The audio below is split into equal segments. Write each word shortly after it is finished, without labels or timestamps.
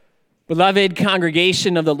Beloved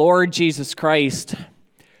congregation of the Lord Jesus Christ,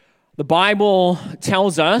 the Bible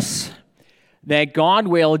tells us that God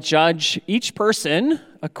will judge each person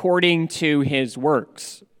according to his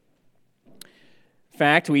works. In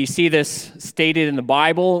fact, we see this stated in the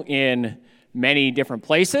Bible in many different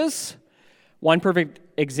places. One perfect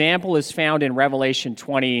example is found in Revelation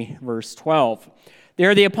 20, verse 12.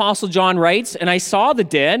 There the Apostle John writes, "And I saw the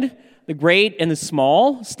dead, the great and the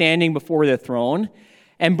small, standing before the throne,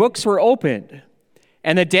 and books were opened.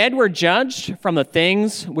 And the dead were judged from the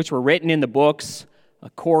things which were written in the books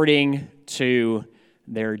according to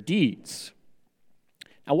their deeds."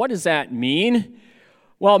 Now, what does that mean?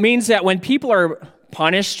 Well, it means that when people are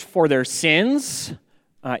punished for their sins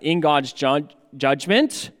in God's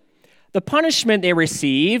judgment, the punishment they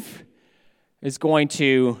receive is going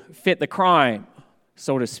to fit the crime,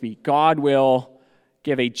 so to speak. God will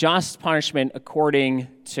give a just punishment according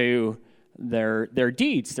to their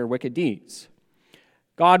deeds, their wicked deeds.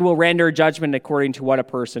 God will render judgment according to what a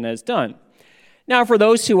person has done. Now, for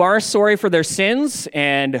those who are sorry for their sins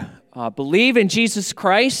and believe in Jesus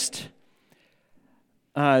Christ,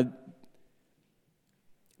 their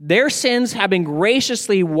sins have been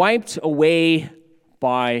graciously wiped away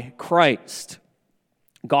by Christ.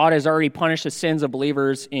 God has already punished the sins of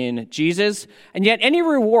believers in Jesus, and yet any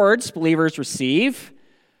rewards believers receive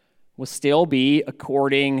will still be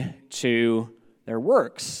according to their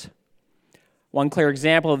works. One clear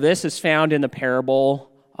example of this is found in the parable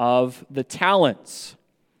of the talents.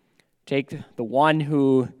 Take the one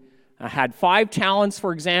who had 5 talents,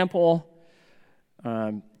 for example.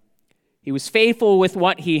 He was faithful with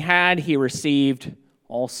what he had. He received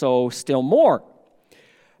also still more.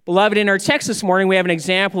 Beloved, in our text this morning, we have an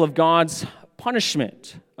example of God's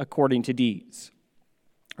punishment according to deeds.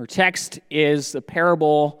 Our text is the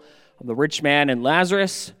parable of the rich man and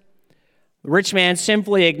Lazarus. The rich man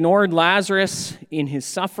simply ignored Lazarus in his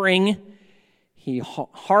suffering. He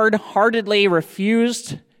hard-heartedly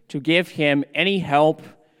refused to give him any help.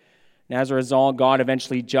 And as a result, God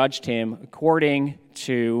eventually judged him according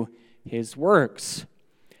to his works.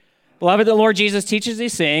 Beloved, the Lord Jesus teaches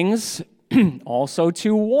these things also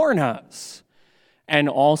to warn us and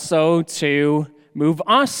also to move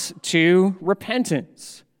us to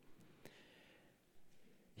repentance.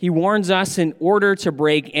 He warns us in order to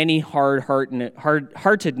break any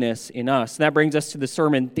hard-heartedness in us. That brings us to the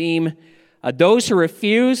sermon theme. Those who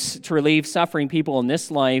refuse to relieve suffering people in this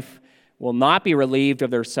life will not be relieved of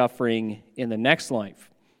their suffering in the next life.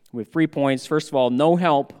 We have 3 points. First of all, no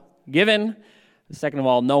help given. Second of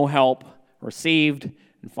all, no help received.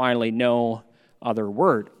 And finally, no other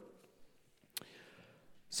word.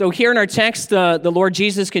 So here in our text, the Lord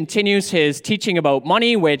Jesus continues his teaching about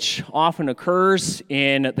money, which often occurs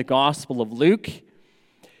in the Gospel of Luke.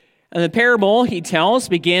 And the parable he tells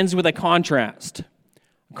begins with a contrast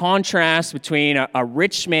between a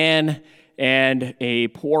rich man and a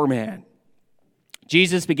poor man.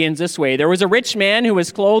 Jesus begins this way: "There was a rich man who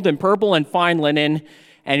was clothed in purple and fine linen,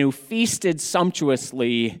 and who feasted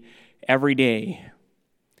sumptuously every day."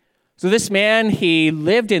 So this man, he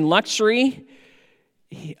lived in luxury.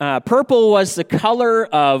 Purple was the color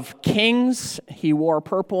of kings. He wore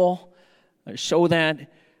purple to show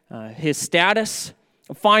that his status.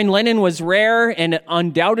 Fine linen was rare and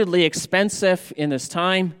undoubtedly expensive in this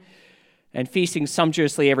time. And feasting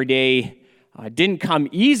sumptuously every day didn't come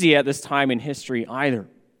easy at this time in history either.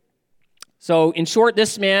 So in short,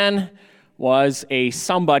 this man was a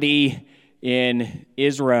somebody in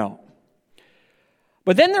Israel.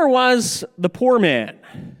 But then there was the poor man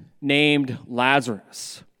named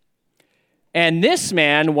Lazarus. And this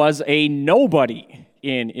man was a nobody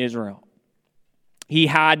in Israel. He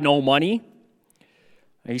had no money.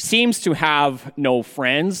 He seems to have no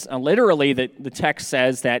friends. Literally, the text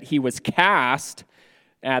says that he was cast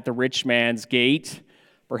at the rich man's gate.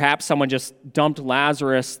 Perhaps someone just dumped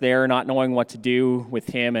Lazarus there, not knowing what to do with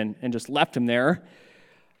him, and just left him there.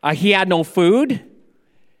 He had no food.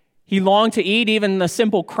 He longed to eat even the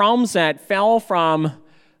simple crumbs that fell from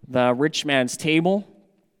the rich man's table.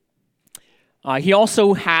 He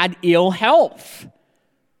also had ill health.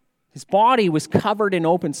 His body was covered in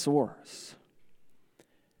open sores.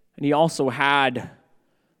 And he also had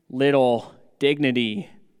little dignity.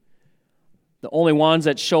 The only ones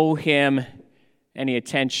that show him any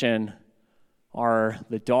attention are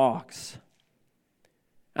the dogs.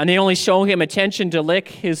 And they only show him attention to lick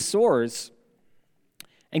his sores.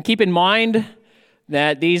 And keep in mind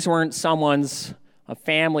that these weren't someone's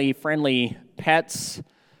family-friendly pets.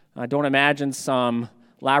 Don't imagine some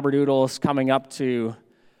labradoodles coming up to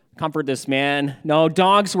comfort this man. No,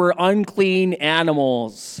 dogs were unclean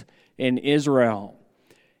animals in Israel.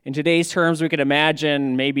 In today's terms, we could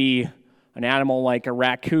imagine maybe an animal like a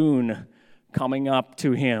raccoon coming up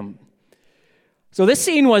to him. So this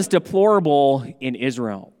scene was deplorable in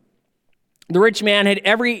Israel. The rich man had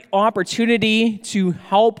every opportunity to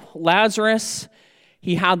help Lazarus.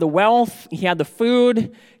 He had the wealth, he had the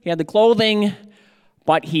food, he had the clothing,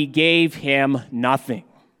 but he gave him nothing.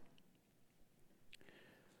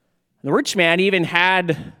 The rich man even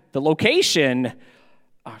had the location.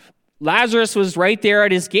 Lazarus was right there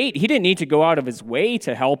at his gate. He didn't need to go out of his way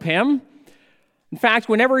to help him. In fact,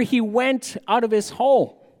 whenever he went out of his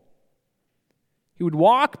home, he would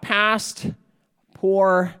walk past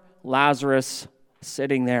poor Lazarus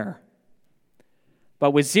sitting there.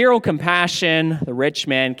 But with zero compassion, the rich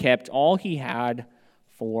man kept all he had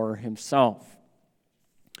for himself.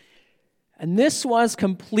 And this was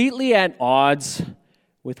completely at odds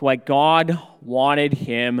with what God wanted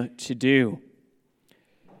him to do.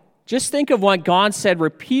 Just think of what God said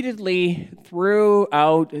repeatedly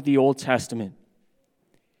throughout the Old Testament.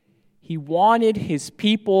 He wanted his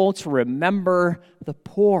people to remember the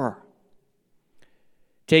poor.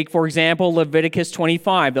 Take, for example, Leviticus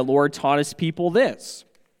 25. The Lord taught his people this.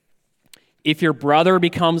 If your brother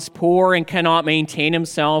becomes poor and cannot maintain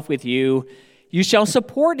himself with you, you shall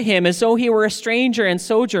support him as though he were a stranger and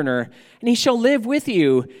sojourner, and he shall live with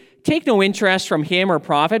you. Take no interest from him or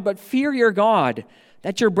profit, but fear your God,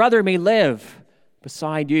 that your brother may live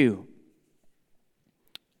beside you.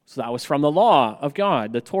 So that was from the law of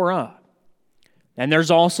God, the Torah. And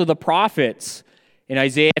there's also the prophets. In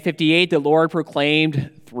Isaiah 58, the Lord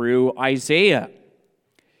proclaimed through Isaiah,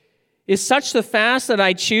 "Is such the fast that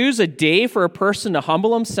I choose a day for a person to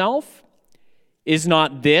humble himself? Is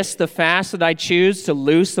not this the fast that I choose to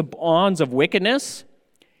loose the bonds of wickedness?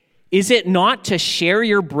 Is it not to share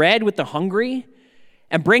your bread with the hungry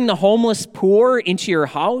and bring the homeless poor into your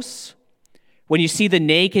house? When you see the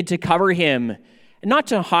naked, to cover him, and not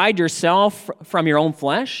to hide yourself from your own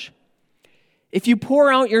flesh? If you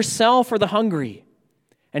pour out yourself for the hungry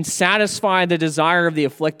and satisfy the desire of the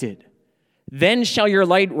afflicted, then shall your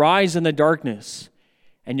light rise in the darkness,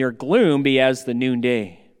 and your gloom be as the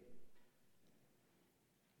noonday."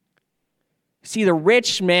 See, the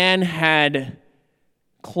rich man had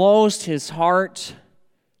closed his heart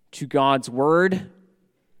to God's word.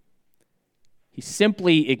 He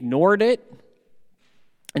simply ignored it.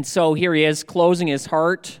 And so here he is closing his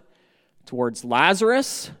heart towards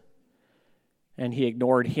Lazarus, and he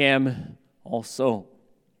ignored him also.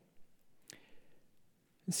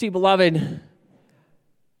 See, beloved,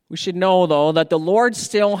 we should know, though, that the Lord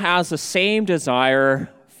still has the same desire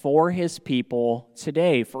for his people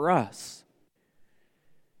today, for us.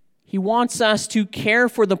 He wants us to care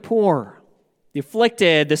for the poor, the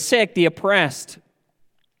afflicted, the sick, the oppressed.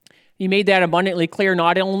 He made that abundantly clear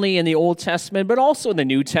not only in the Old Testament, but also in the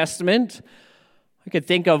New Testament. I could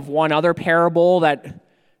think of one other parable that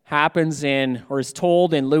happens in, or is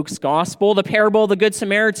told in Luke's Gospel, the parable of the Good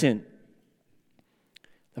Samaritan.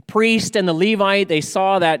 The priest and the Levite, they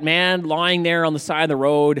saw that man lying there on the side of the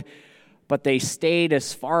road, but they stayed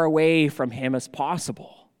as far away from him as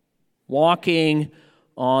possible, walking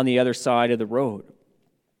on the other side of the road.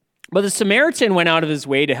 But the Samaritan went out of his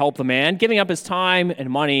way to help the man, giving up his time and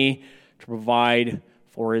money to provide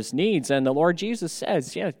for his needs. And the Lord Jesus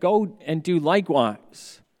says, go and do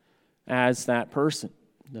likewise as that person,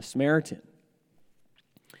 the Samaritan.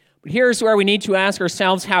 But here's where we need to ask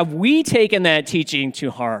ourselves, have we taken that teaching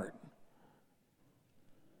to heart?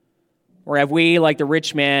 Or have we, like the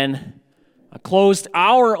rich man, closed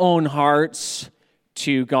our own hearts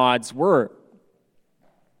to God's word?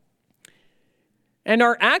 And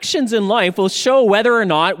our actions in life will show whether or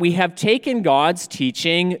not we have taken God's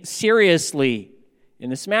teaching seriously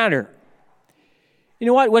in this matter. You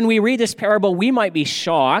know what? When we read this parable, we might be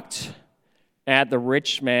shocked at the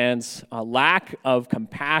rich man's lack of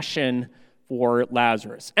compassion for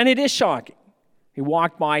Lazarus. And it is shocking. He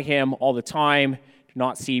walked by him all the time, did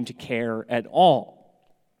not seem to care at all.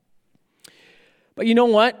 But you know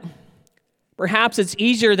what? Perhaps it's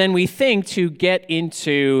easier than we think to get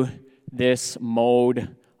into this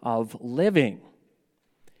mode of living.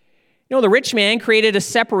 You know, the rich man created a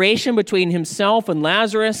separation between himself and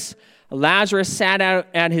Lazarus. Lazarus sat out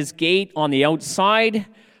at his gate on the outside.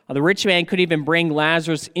 The rich man could even bring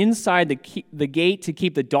Lazarus inside the gate to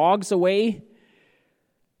keep the dogs away.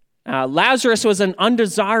 Lazarus was an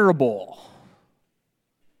undesirable.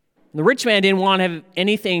 The rich man didn't want to have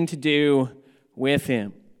anything to do with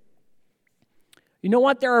him. You know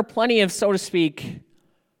what? There are plenty of, so to speak,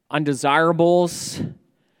 undesirables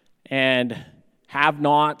and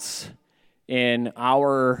have-nots in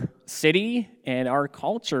our city and our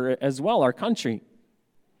culture as well, our country.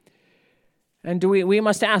 And we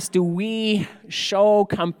must ask, do we show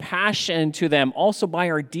compassion to them also by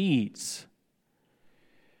our deeds?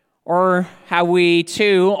 Or have we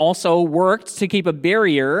too also worked to keep a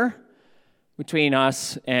barrier between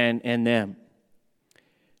us and them?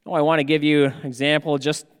 Oh, I want to give you an example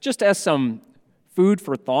just as some food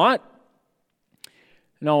for thought.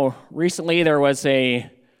 Recently there was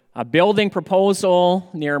a building proposal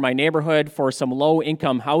near my neighborhood for some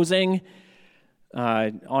low-income housing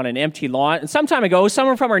on an empty lot. And some time ago,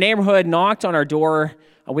 someone from our neighborhood knocked on our door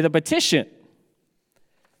with a petition.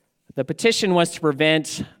 The petition was to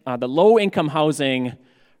prevent the low-income housing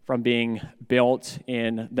from being built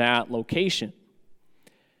in that location.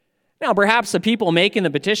 Now, perhaps the people making the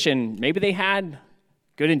petition, maybe they had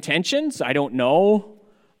good intentions. I don't know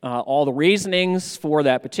all the reasonings for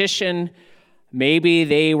that petition. Maybe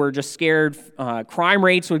they were just scared crime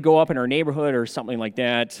rates would go up in our neighborhood or something like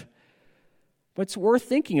that. But it's worth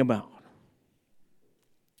thinking about.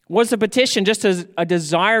 Was the petition just a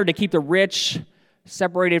desire to keep the rich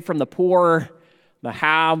separated from the poor, the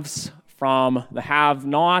haves from the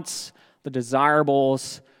have-nots, the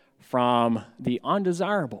desirables from the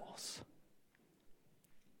undesirables?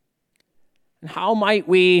 And how might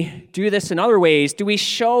we do this in other ways? Do we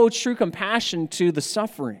show true compassion to the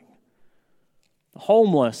suffering, the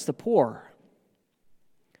homeless, the poor?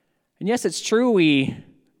 And yes, it's true we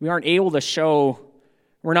aren't able to show,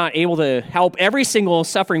 we're not able to help every single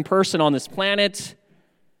suffering person on this planet.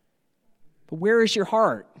 But where is your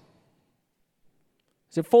heart?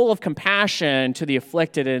 Is it full of compassion to the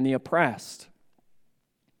afflicted and the oppressed?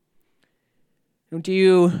 Do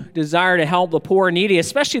you desire to help the poor and needy,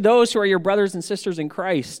 especially those who are your brothers and sisters in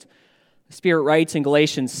Christ? The Spirit writes in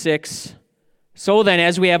Galatians 6, "So then,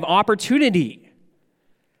 as we have opportunity,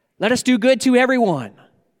 let us do good to everyone,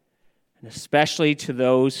 and especially to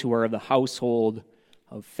those who are of the household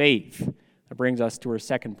of faith." That brings us to our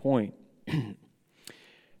second point.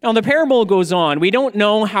 Now, the parable goes on. We don't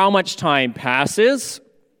know how much time passes,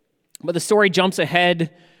 but the story jumps ahead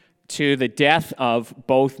to the death of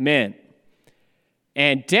both men.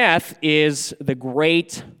 And death is the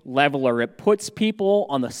great leveler. It puts people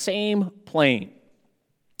on the same plane.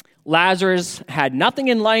 Lazarus had nothing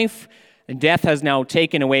in life, and death has now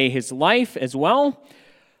taken away his life as well.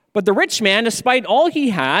 But the rich man, despite all he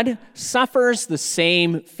had, suffers the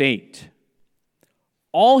same fate.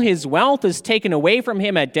 All his wealth is taken away from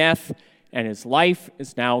him at death, and his life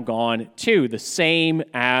is now gone too, the same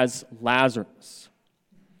as Lazarus.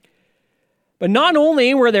 But not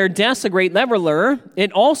only were their deaths a great leveler,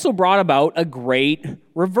 it also brought about a great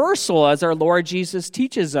reversal, as our Lord Jesus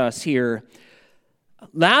teaches us here.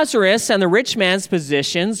 Lazarus and the rich man's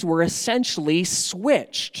positions were essentially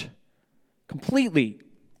switched completely.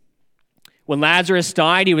 When Lazarus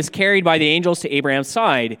died, he was carried by the angels to Abraham's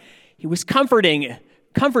side. He was comforted.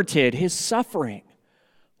 His suffering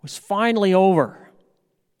was finally over.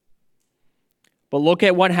 But look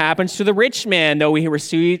at what happens to the rich man. Though he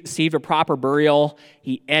received a proper burial,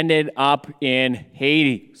 he ended up in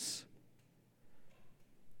Hades.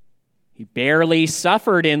 He barely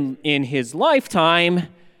suffered in his lifetime,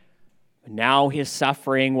 but now his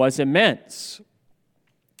suffering was immense.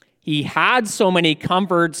 He had so many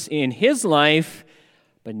comforts in his life,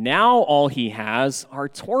 but now all he has are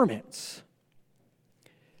torments.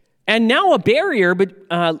 And now a barrier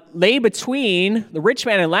lay between the rich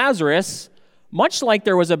man and Lazarus, much like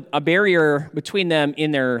there was a barrier between them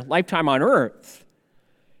in their lifetime on earth.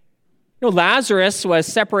 Lazarus was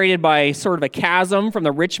separated by sort of a chasm from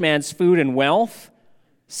the rich man's food and wealth,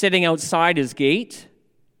 sitting outside his gate.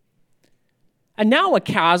 And now a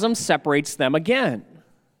chasm separates them again.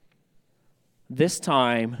 This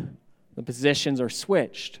time, the positions are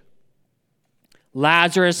switched.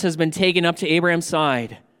 Lazarus has been taken up to Abraham's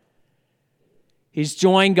side. He's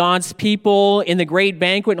joined God's people in the great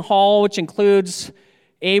banquet hall, which includes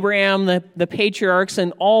Abraham, the patriarchs,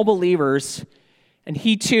 and all believers. And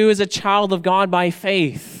he too is a child of God by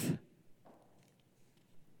faith.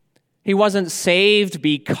 He wasn't saved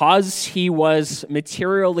because he was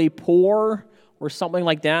materially poor or something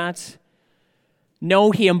like that.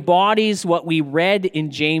 No, he embodies what we read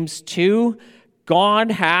in James 2.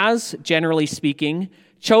 God has, generally speaking,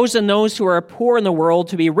 chosen those who are poor in the world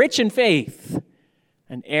to be rich in faith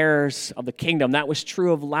and heirs of the kingdom. That was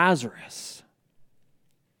true of Lazarus.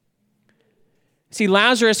 See,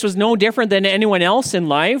 Lazarus was no different than anyone else in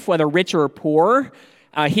life, whether rich or poor.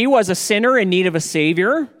 He was a sinner in need of a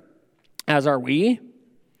Savior, as are we.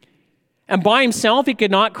 And by himself, he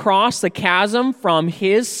could not cross the chasm from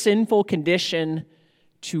his sinful condition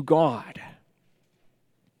to God.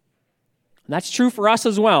 And that's true for us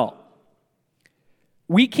as well.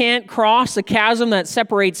 We can't cross the chasm that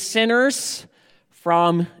separates sinners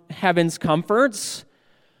from heaven's comforts.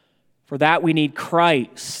 For that, we need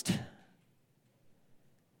Christ.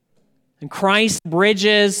 And Christ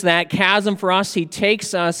bridges that chasm for us. He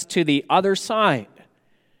takes us to the other side.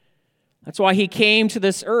 That's why he came to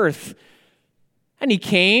this earth. And he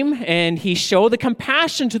came and he showed the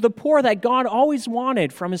compassion to the poor that God always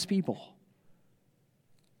wanted from his people.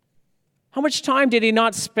 How much time did he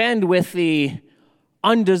not spend with the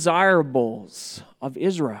undesirables of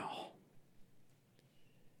Israel?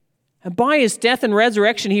 And by his death and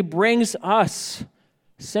resurrection, he brings us,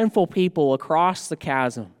 sinful people, across the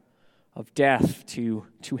chasm of death to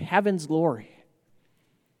heaven's glory.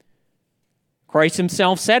 Christ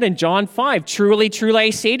himself said in John 5, "Truly, truly I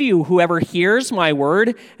say to you, whoever hears my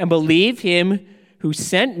word and believes him who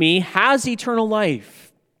sent me has eternal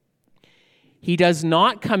life. He does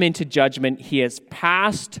not come into judgment. He has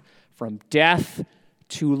passed from death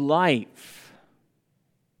to life."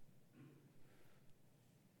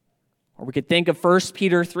 Or we could think of 1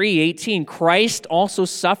 Peter 3:18. "Christ also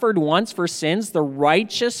suffered once for sins, the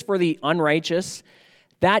righteous for the unrighteous,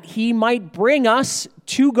 that he might bring us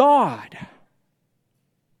to God."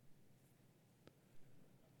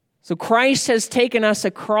 So Christ has taken us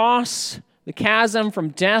across the chasm from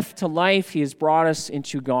death to life. He has brought us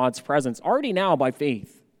into God's presence, already now by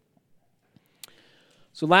faith.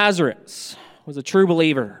 So Lazarus was a true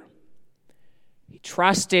believer. He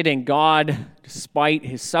trusted in God despite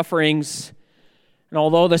his sufferings. And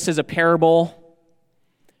although this is a parable,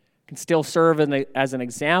 it can still serve as an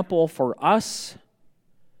example for us.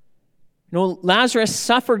 Lazarus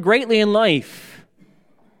suffered greatly in life,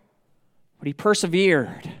 but he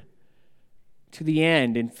persevered to the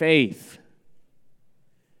end in faith.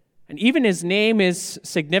 And even his name is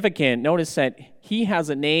significant. Notice that he has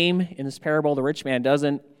a name in this parable, the rich man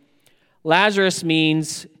doesn't. Lazarus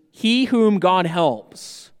means he whom God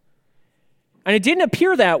helps. And it didn't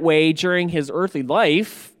appear that way during his earthly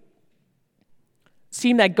life. It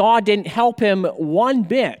seemed that God didn't help him one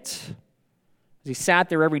bit as he sat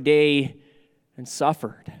there every day and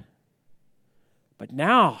suffered. But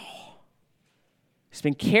now, he's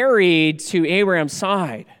been carried to Abraham's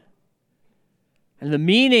side. And the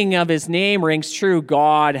meaning of his name rings true.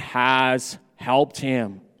 God has helped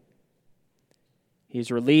him.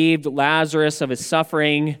 He's relieved Lazarus of his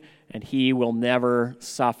suffering, and he will never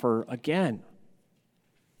suffer again.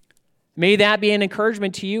 May that be an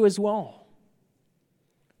encouragement to you as well.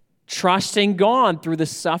 Trusting God through the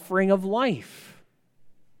suffering of life.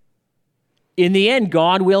 In the end,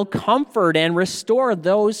 God will comfort and restore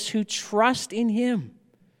those who trust in him.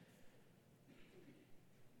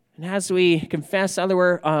 And as we confess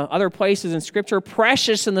other places in Scripture,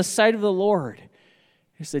 precious in the sight of the Lord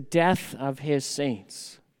is the death of his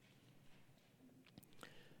saints.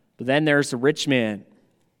 But then there's the rich man.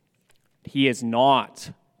 He is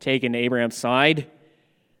not taken to Abraham's side.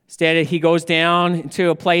 Instead, he goes down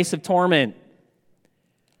into a place of torment.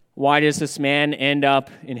 Why does this man end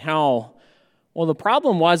up in hell? Well, the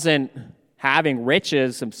problem wasn't having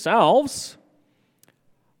riches themselves.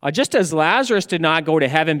 Just as Lazarus did not go to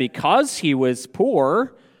heaven because he was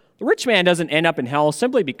poor, the rich man doesn't end up in hell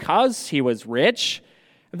simply because he was rich.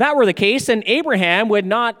 If that were the case, then Abraham would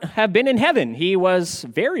not have been in heaven. He was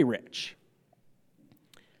very rich.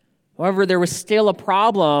 However, there was still a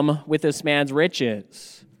problem with this man's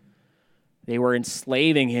riches. They were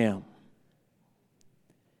enslaving him.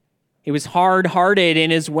 He was hard-hearted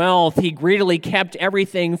in his wealth. He greedily kept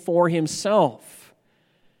everything for himself.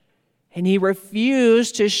 And he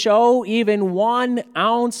refused to show even 1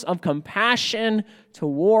 ounce of compassion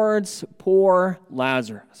towards poor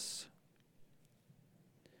Lazarus.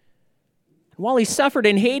 While he suffered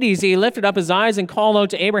in Hades, he lifted up his eyes and called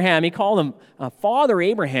out to Abraham. He called him Father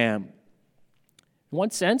Abraham. In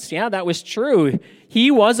one sense, yeah, that was true.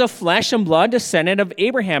 He was a flesh and blood descendant of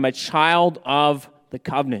Abraham, a child of the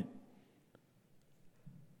covenant.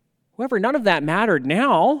 However, none of that mattered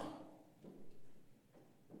now,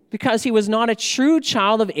 because he was not a true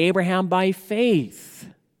child of Abraham by faith.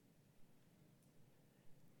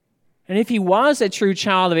 And if he was a true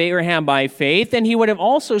child of Abraham by faith, then he would have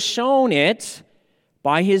also shown it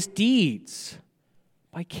by his deeds,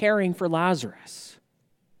 by caring for Lazarus.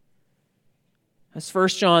 As 1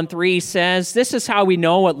 John 3 says, this is how we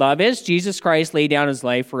know what love is. Jesus Christ laid down his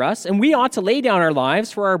life for us, and we ought to lay down our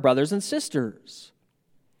lives for our brothers and sisters.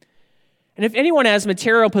 And if anyone has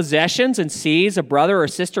material possessions and sees a brother or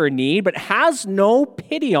sister in need, but has no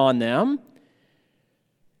pity on them,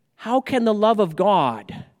 how can the love of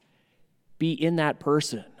God be in that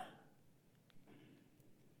person?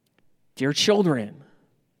 Dear children,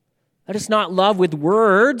 Let us not love with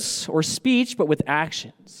words or speech, but with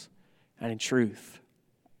actions and in truth.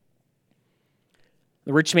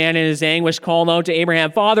 The rich man in his anguish called out to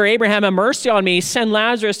Abraham, Father, Abraham, have mercy on me. Send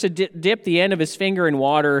Lazarus to dip the end of his finger in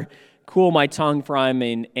water, cool my tongue, for I'm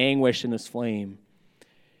in anguish in this flame.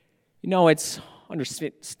 You know, it's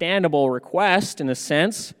understandable request in a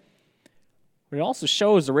sense, but it also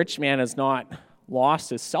shows the rich man has not lost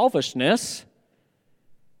his selfishness.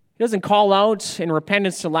 He doesn't call out in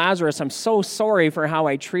repentance to Lazarus, I'm so sorry for how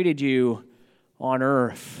I treated you on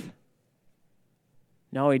earth.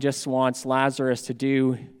 No, he just wants Lazarus to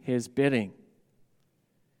do his bidding.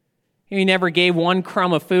 He never gave one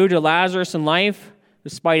crumb of food to Lazarus in life,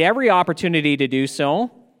 despite every opportunity to do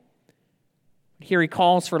so. Here he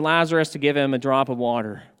calls for Lazarus to give him a drop of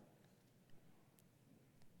water.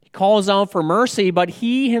 He calls out for mercy, but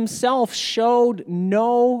he himself showed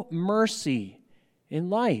no mercy in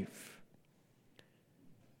life.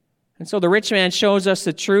 And so the rich man shows us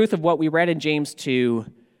the truth of what we read in James 2.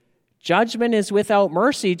 Judgment is without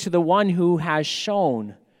mercy to the one who has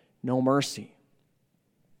shown no mercy.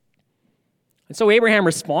 And so Abraham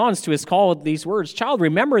responds to his call with these words, Child,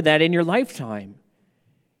 remember that in your lifetime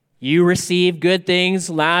you received good things,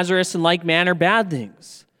 Lazarus in like manner bad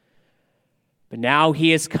things. But now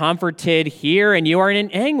he is comforted here, and you are in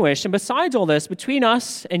anguish. And besides all this, between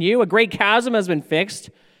us and you, a great chasm has been fixed,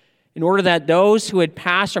 in order that those who had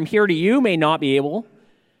passed from here to you may not be able,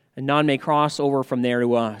 and none may cross over from there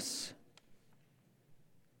to us.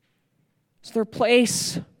 So their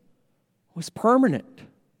place was permanent.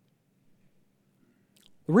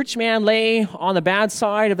 The rich man lay on the bad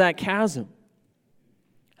side of that chasm,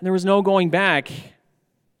 and there was no going back.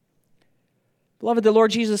 Beloved, the Lord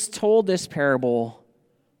Jesus told this parable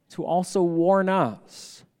to also warn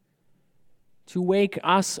us, to wake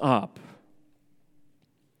us up.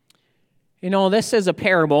 You know, this is a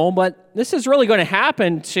parable, but this is really going to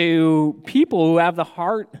happen to people who have the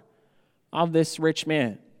heart of this rich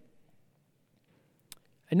man.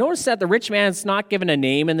 And notice that the rich man is not given a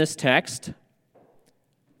name in this text.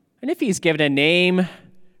 And if he's given a name, we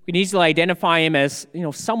can easily identify him as,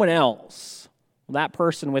 someone else, that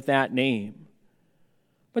person with that name.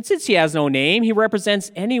 But since he has no name, he represents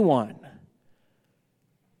anyone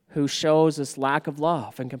who shows this lack of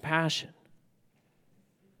love and compassion.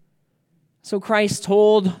 So Christ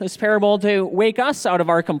told this parable to wake us out of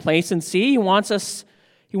our complacency. He wants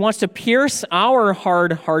to pierce our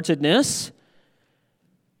hard-heartedness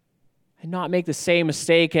and not make the same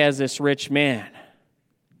mistake as this rich man.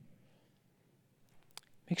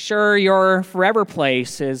 Make sure your forever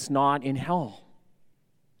place is not in hell.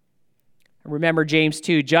 And remember James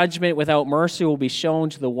 2, judgment without mercy will be shown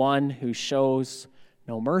to the one who shows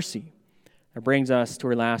no mercy. That brings us to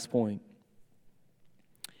our last point.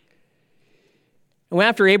 And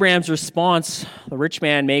after Abraham's response, the rich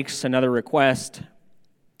man makes another request.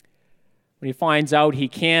 When he finds out he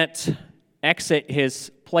can't exit his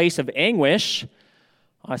place of anguish,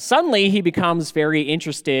 suddenly he becomes very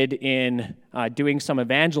interested in doing some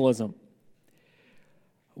evangelism.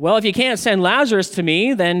 Well, if you can't send Lazarus to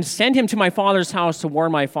me, then send him to my father's house to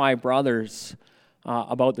warn my 5 brothers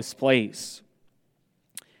about this place.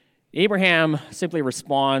 Abraham simply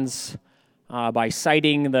responds by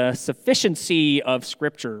citing the sufficiency of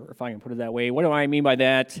Scripture, if I can put it that way. What do I mean by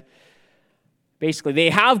that? Basically, they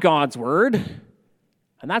have God's word,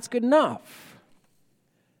 and that's good enough.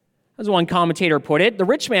 As one commentator put it, the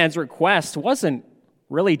rich man's request wasn't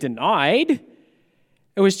really denied.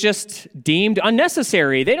 It was just deemed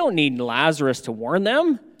unnecessary. They don't need Lazarus to warn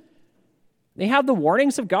them. They have the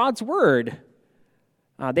warnings of God's word.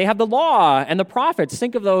 They have the law and the prophets.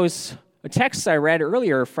 Think of those texts I read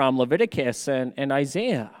earlier from Leviticus and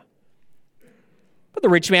Isaiah. But the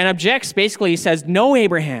rich man objects. Basically, he says, no,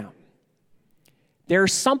 Abraham.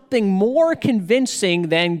 There's something more convincing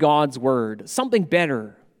than God's word, something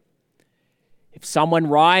better. If someone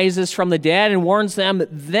rises from the dead and warns them,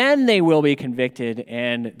 then they will be convicted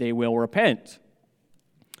and they will repent.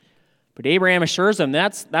 But Abraham assures them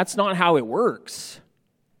that's not how it works.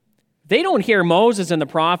 They don't hear Moses and the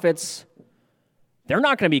prophets. They're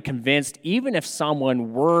not going to be convinced even if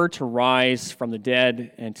someone were to rise from the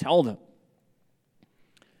dead and tell them.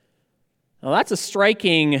 Now that's a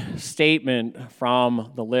striking statement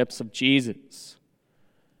from the lips of Jesus.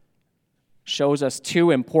 Shows us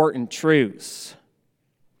 2 important truths.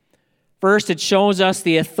 First, it shows us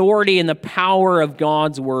the authority and the power of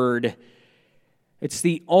God's word. It's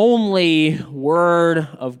the only word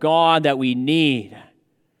of God that we need.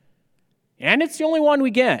 And it's the only one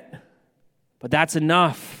we get. But that's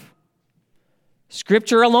enough.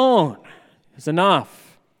 Scripture alone is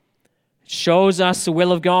enough. It shows us the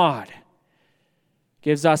will of God.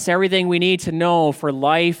 gives us everything we need to know for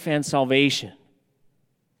life and salvation.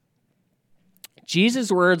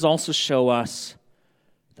 Jesus' words also show us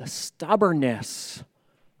the stubbornness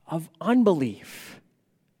of unbelief.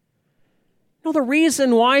 The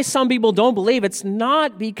reason why some people don't believe, it's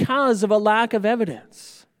not because of a lack of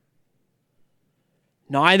evidence.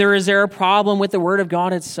 Neither is there a problem with the Word of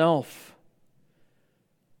God itself.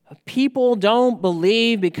 People don't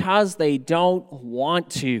believe because they don't want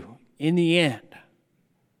to in the end.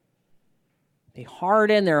 They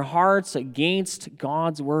harden their hearts against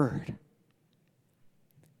God's Word.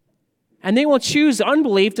 And they will choose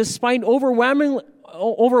unbelief despite overwhelming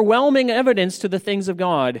evidence to the things of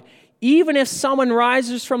God. Even if someone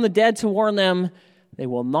rises from the dead to warn them, they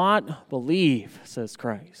will not believe, says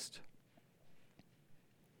Christ.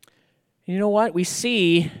 You know what? We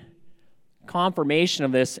see confirmation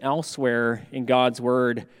of this elsewhere in God's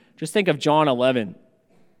Word. Just think of John 11.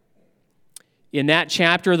 In that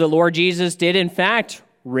chapter, the Lord Jesus did, in fact,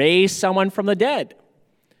 raise someone from the dead.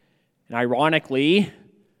 And ironically,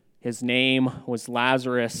 his name was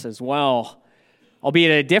Lazarus as well,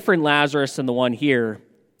 albeit a different Lazarus than the one here.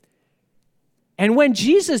 And when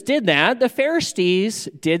Jesus did that, the Pharisees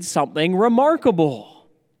did something remarkable.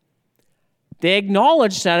 They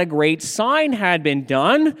acknowledged that a great sign had been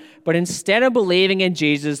done, but instead of believing in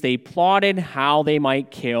Jesus, they plotted how they might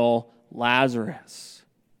kill Lazarus.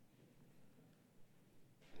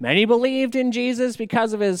 Many believed in Jesus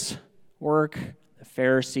because of his work. The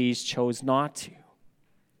Pharisees chose not to.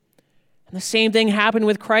 And the same thing happened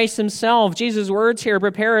with Christ himself. Jesus' words here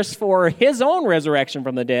prepare us for his own resurrection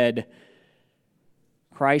from the dead.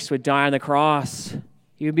 Christ would die on the cross.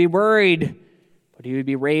 He would be buried, but he would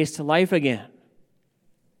be raised to life again.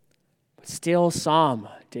 But still some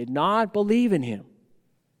did not believe in him.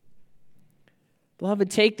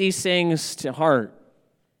 Beloved, take these things to heart.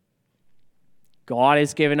 God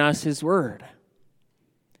has given us his word.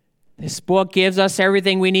 This book gives us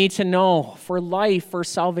everything we need to know for life, for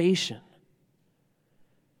salvation.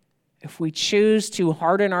 If we choose to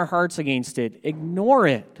harden our hearts against it, ignore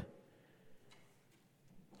it,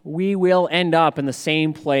 we will end up in the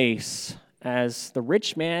same place as the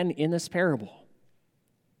rich man in this parable.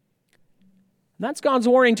 And that's God's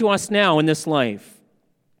warning to us now in this life.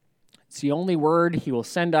 It's the only word he will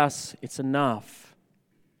send us. It's enough.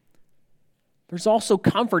 There's also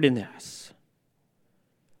comfort in this.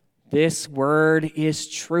 This word is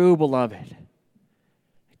true, beloved.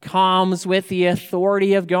 It comes with the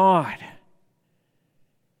authority of God.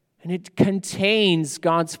 And it contains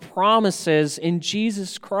God's promises in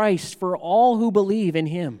Jesus Christ for all who believe in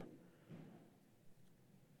him.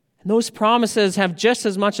 And those promises have just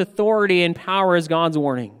as much authority and power as God's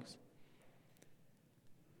warnings.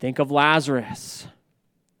 Think of Lazarus.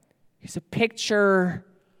 He's a picture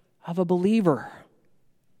of a believer.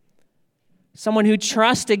 Someone who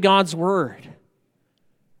trusted God's word,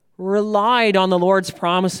 relied on the Lord's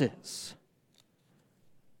promises.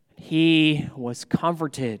 He was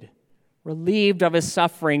comforted, relieved of his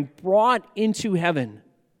suffering, brought into heaven.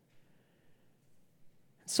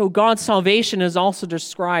 So God's salvation is also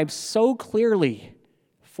described so clearly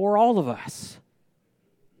for all of us.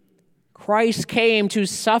 Christ came to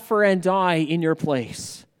suffer and die in your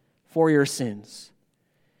place for your sins.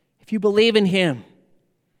 If you believe in him,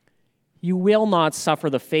 you will not suffer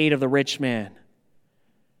the fate of the rich man.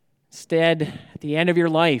 Instead, at the end of your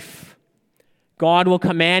life, God will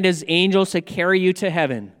command his angels to carry you to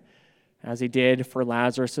heaven, as he did for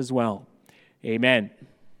Lazarus as well. Amen.